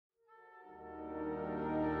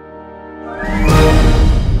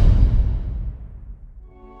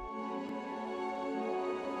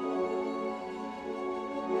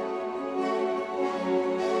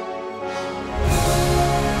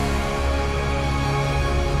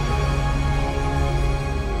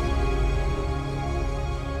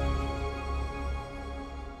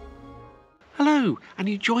Hello, and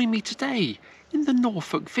you join me today in the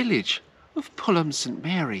Norfolk village of Pulham St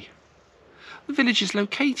Mary. The village is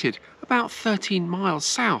located about 13 miles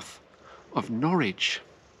south of Norwich.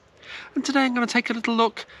 And today I'm going to take a little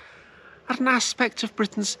look at an aspect of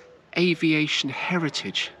Britain's aviation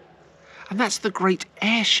heritage, and that's the great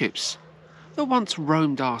airships that once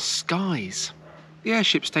roamed our skies. The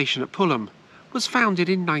airship station at Pulham was founded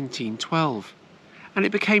in 1912, and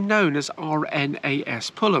it became known as R.N.A.S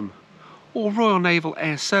Pulham, or Royal Naval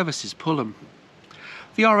Air Services Pulham.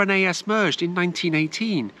 The R.N.A.S merged in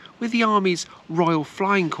 1918 with the Army's Royal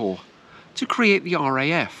Flying Corps to create the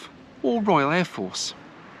R.A.F, or Royal Air Force.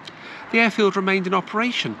 The airfield remained in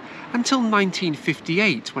operation until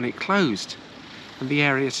 1958 when it closed, and the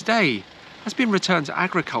area today has been returned to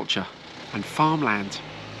agriculture and farmland.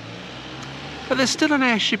 But there's still an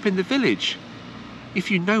airship in the village, if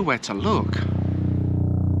you know where to look.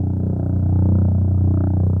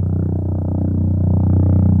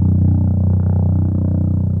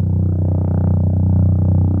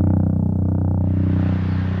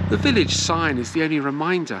 The village sign is the only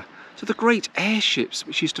reminder to the great airships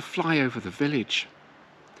which used to fly over the village.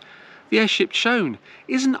 The airship shown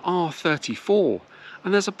is an R34,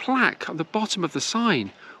 and there's a plaque on the bottom of the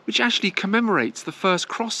sign which actually commemorates the first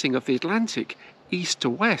crossing of the Atlantic east to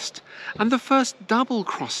west and the first double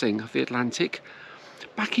crossing of the Atlantic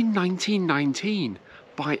back in 1919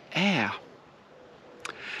 by air.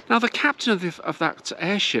 Now, the captain of that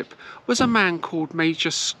airship was a man called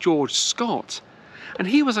Major George Scott, and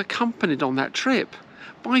he was accompanied on that trip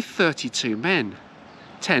by 32 men,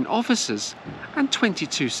 10 officers and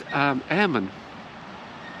 22 airmen.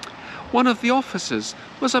 One of the officers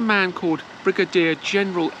was a man called Brigadier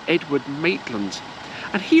General Edward Maitland,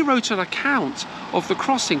 and he wrote an account of the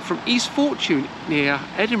crossing from East Fortune near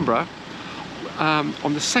Edinburgh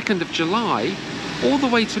on the 2nd of July all the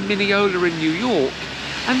way to Mineola in New York,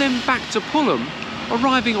 and then back to Pulham,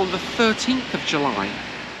 arriving on the 13th of July.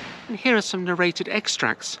 And here are some narrated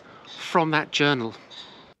extracts from that journal.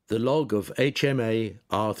 The log of HMA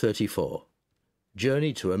R34.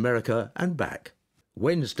 Journey to America and back.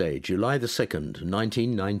 Wednesday, July the 2nd,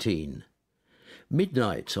 1919.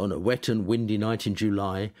 Midnight on a wet and windy night in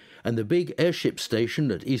July, and the big airship station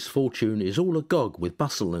at East Fortune is all agog with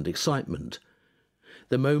bustle and excitement.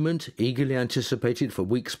 The moment, eagerly anticipated for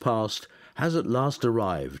weeks past, has at last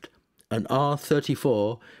arrived. An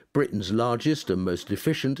R34, Britain's largest and most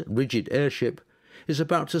efficient rigid airship, is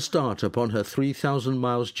about to start upon her 3,000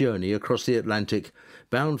 miles journey across the Atlantic,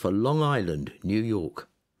 bound for Long Island, New York.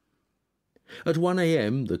 At 1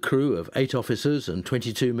 a.m, the crew of 8 officers and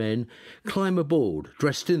 22 men climb aboard,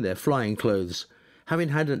 dressed in their flying clothes, having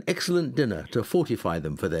had an excellent dinner to fortify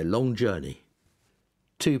them for their long journey.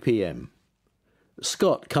 2 p.m.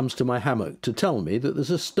 Scott comes to my hammock to tell me that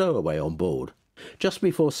there's a stowaway on board. Just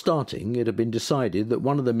before starting, it had been decided that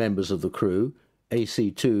one of the members of the crew,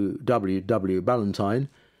 AC2WW Ballantyne,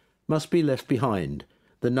 must be left behind,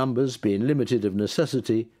 the numbers being limited of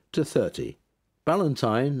necessity to 30.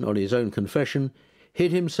 Ballantyne, on his own confession,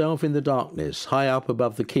 hid himself in the darkness high up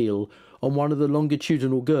above the keel on one of the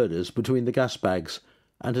longitudinal girders between the gas bags,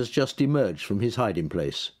 and has just emerged from his hiding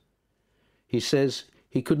place. He says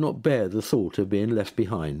he could not bear the thought of being left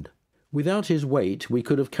behind. Without his weight we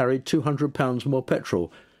could have carried 200 pounds more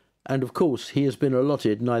petrol, and of course he has been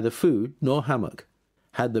allotted neither food nor hammock.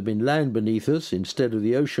 Had there been land beneath us instead of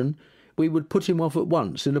the ocean, we would put him off at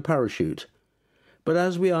once in a parachute. But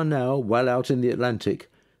as we are now well out in the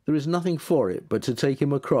Atlantic, there is nothing for it but to take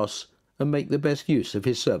him across and make the best use of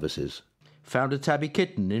his services. Found a tabby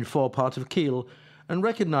kitten in forepart of keel, and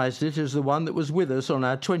recognised it as the one that was with us on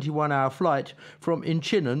our 21-hour flight from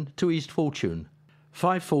Inchinnan to East Fortune.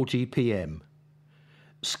 5:40 p.m.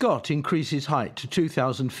 Scott increases height to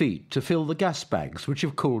 2,000 feet to fill the gas bags, which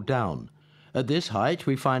have cooled down. At this height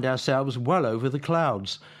we find ourselves well over the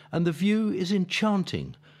clouds, and the view is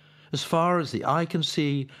enchanting. As far as the eye can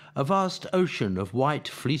see, a vast ocean of white,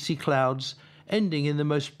 fleecy clouds, ending in the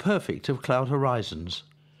most perfect of cloud horizons.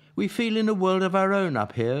 We feel in a world of our own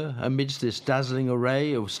up here, amidst this dazzling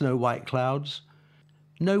array of snow-white clouds.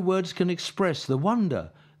 No words can express the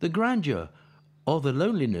wonder, the grandeur, or the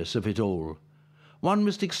loneliness of it all. One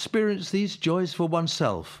must experience these joys for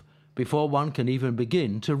oneself before one can even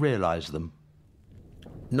begin to realise them.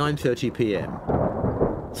 9:30 p.m.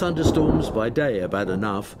 Thunderstorms by day are bad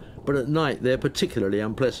enough, but at night they're particularly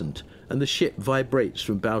unpleasant, and the ship vibrates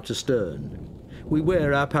from bow to stern. We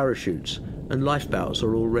wear our parachutes, and lifebelts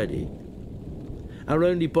are all ready. Our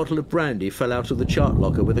only bottle of brandy fell out of the chart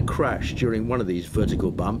locker with a crash during one of these vertical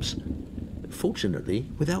bumps, fortunately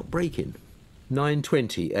without breaking.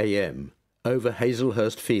 9:20 a.m. over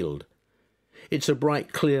Hazelhurst Field. It's a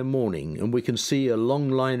bright, clear morning, and we can see a long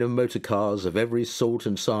line of motor cars of every sort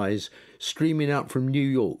and size streaming out from New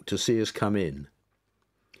York to see us come in.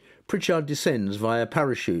 Pritchard descends via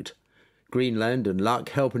parachute, Greenland and luck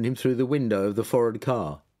helping him through the window of the forward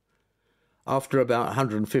car. After about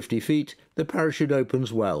 150 feet, the parachute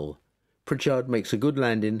opens well. Pritchard makes a good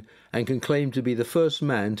landing and can claim to be the first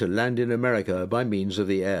man to land in America by means of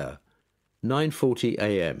the air. 9:40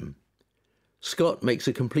 a.m. Scott makes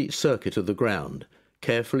a complete circuit of the ground,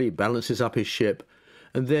 carefully balances up his ship,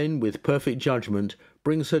 and then, with perfect judgment,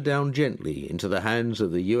 brings her down gently into the hands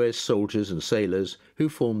of the US soldiers and sailors who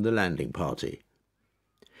form the landing party.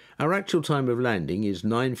 Our actual time of landing is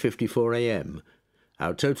 9:54 a.m.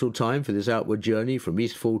 Our total time for this outward journey from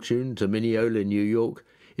East Fortune to Mineola, New York,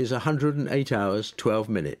 is 108 hours, 12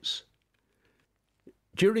 minutes.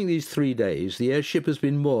 During these 3 days, the airship has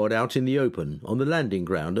been moored out in the open on the landing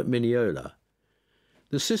ground at Mineola.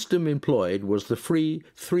 The system employed was the free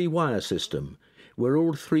 3-wire system, where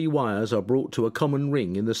all 3 wires are brought to a common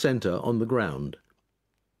ring in the centre on the ground.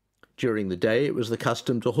 During the day it was the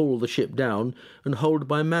custom to haul the ship down and hold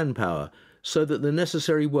by manpower so that the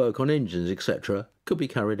necessary work on engines, etc., could be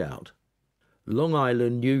carried out. Long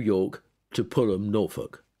Island, New York to Pulham,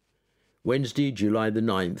 Norfolk. Wednesday, July the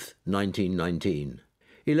 9th, 1919.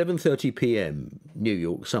 11:30 p.m, New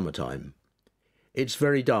York summertime. It's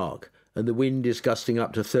very dark, and the wind is gusting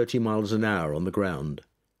up to 30 miles an hour on the ground.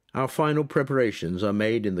 Our final preparations are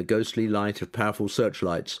made in the ghostly light of powerful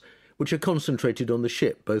searchlights, which are concentrated on the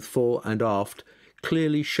ship both fore and aft,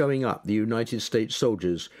 clearly showing up the United States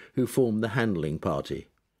soldiers who form the handling party.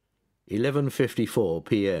 11:54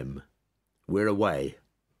 p.m. We're away.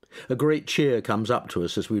 A great cheer comes up to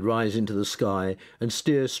us as we rise into the sky and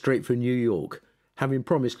steer straight for New York, having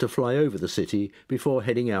promised to fly over the city before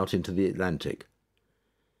heading out into the Atlantic.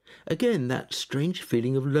 Again, that strange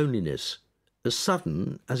feeling of loneliness, as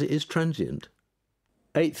sudden as it is transient.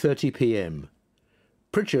 8:30 p.m.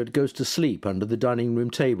 Pritchard goes to sleep under the dining room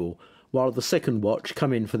table while the second watch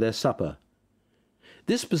come in for their supper.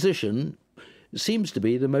 This position seems to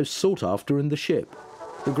be the most sought after in the ship.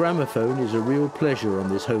 The gramophone is a real pleasure on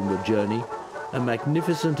this homeward journey, a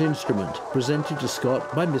magnificent instrument presented to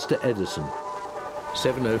Scott by Mr. Edison.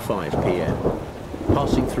 7:05 p.m.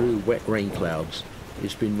 Passing through wet rain clouds.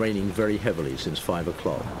 It's been raining very heavily since 5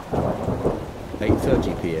 o'clock.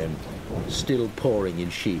 8:30 p.m. Still pouring in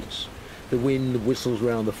sheets. The wind whistles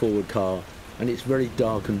round the forward car, and it's very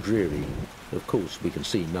dark and dreary. Of course, we can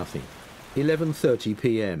see nothing. 11:30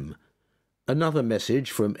 p.m. Another message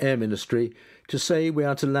from Air Ministry to say we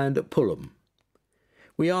are to land at Pulham.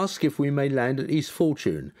 We ask if we may land at East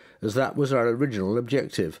Fortune, as that was our original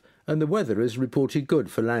objective, and the weather is reported good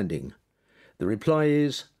for landing. The reply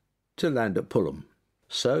is to land at Pulham.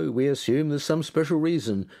 So we assume there's some special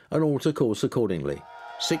reason and alter course accordingly.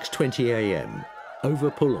 6:20 a.m.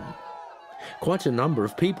 Over Pulham. Quite a number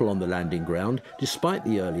of people on the landing ground, despite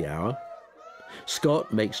the early hour.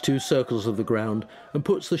 Scott makes 2 circles of the ground and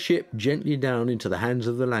puts the ship gently down into the hands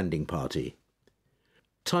of the landing party.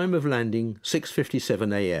 Time of landing,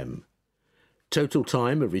 6:57 a.m. Total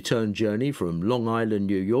time of return journey from Long Island,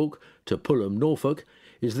 New York to Pulham, Norfolk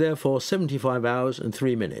is therefore 75 hours and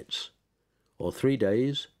 3 minutes. Or 3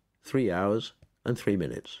 days, 3 hours and 3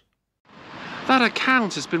 minutes. That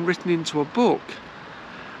account has been written into a book,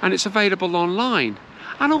 and it's available online,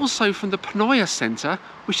 and also from the Pennoyer Centre,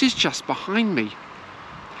 which is just behind me.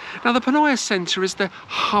 Now, the Pennoyer Centre is the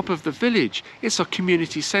hub of the village. It's a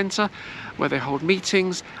community centre where they hold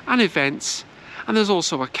meetings and events, and there's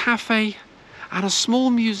also a cafe and a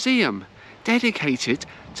small museum dedicated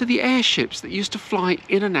to the airships that used to fly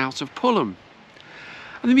in and out of Pulham.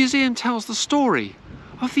 And the museum tells the story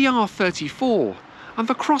of the R34 and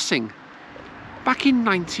the crossing back in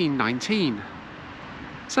 1919.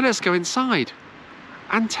 So let's go inside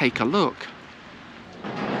and take a look.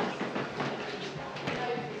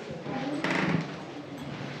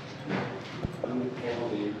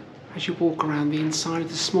 As you walk around the inside of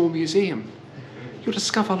the small museum, you'll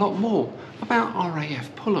discover a lot more about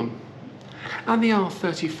R.A.F Pulham and the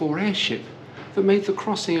R34 airship that made the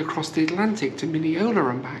crossing across the Atlantic to Mineola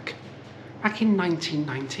and back in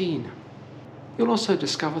 1919. You'll also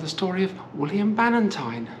discover the story of William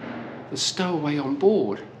Bannatyne, the stowaway on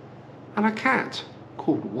board, and a cat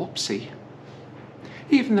called Wopsy.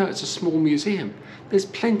 Even though it's a small museum, there's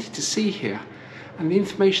plenty to see here, and the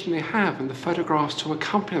information they have and the photographs to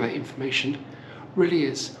accompany that information really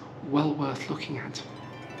is well worth looking at.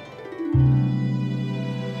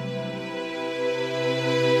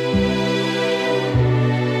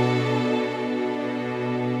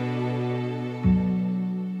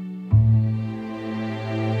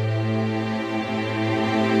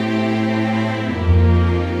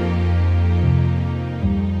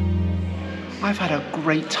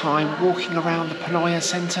 great time walking around the Pennoyer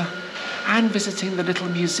Centre and visiting the little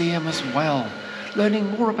museum as well, learning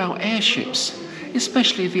more about airships,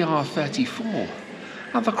 especially the R34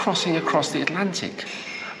 and the crossing across the Atlantic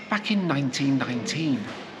back in 1919.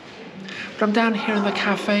 But I'm down here in the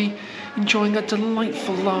cafe enjoying a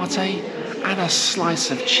delightful latte and a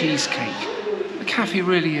slice of cheesecake. The cafe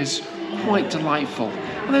really is quite delightful,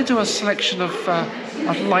 and they do a selection of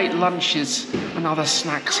light lunches and other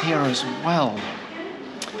snacks here as well.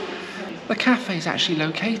 The cafe is actually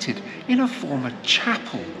located in a former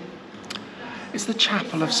chapel. It's the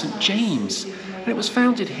Chapel of St James, and it was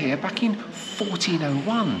founded here back in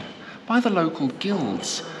 1401 by the local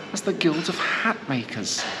guilds as the Guild of Hat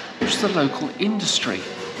Makers, which was the local industry.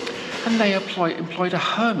 And they employed a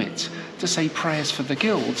hermit to say prayers for the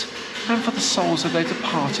guild and for the souls of their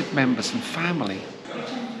departed members and family.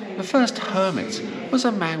 The first hermit was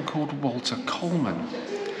a man called Walter Coleman,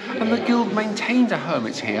 and the guild maintained a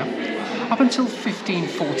hermit here up until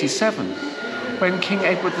 1547, when King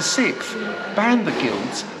Edward VI banned the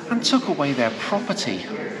guilds and took away their property.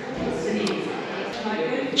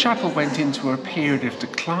 The chapel went into a period of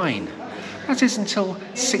decline, that is until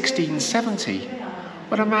 1670,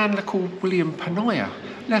 when a man called William Pennoyer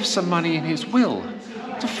left some money in his will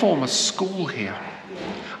to form a school here.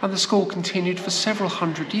 And the school continued for several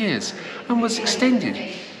hundred years and was extended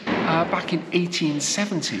back in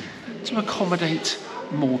 1870 to accommodate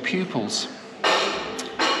more pupils.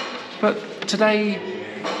 But today,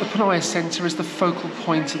 the Pennoyer Centre is the focal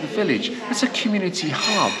point of the village. It's a community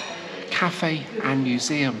hub, cafe and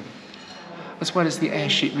museum. As well as the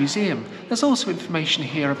Airship Museum, there's also information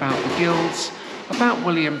here about the guilds, about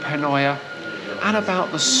William Pennoyer, and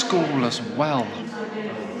about the school as well.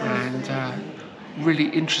 And really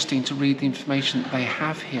interesting to read the information that they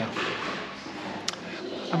have here.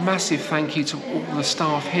 A massive thank you to all the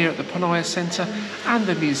staff here at the Pennoyer Centre and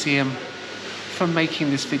the museum for making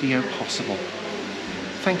this video possible.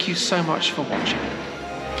 Thank you so much for watching.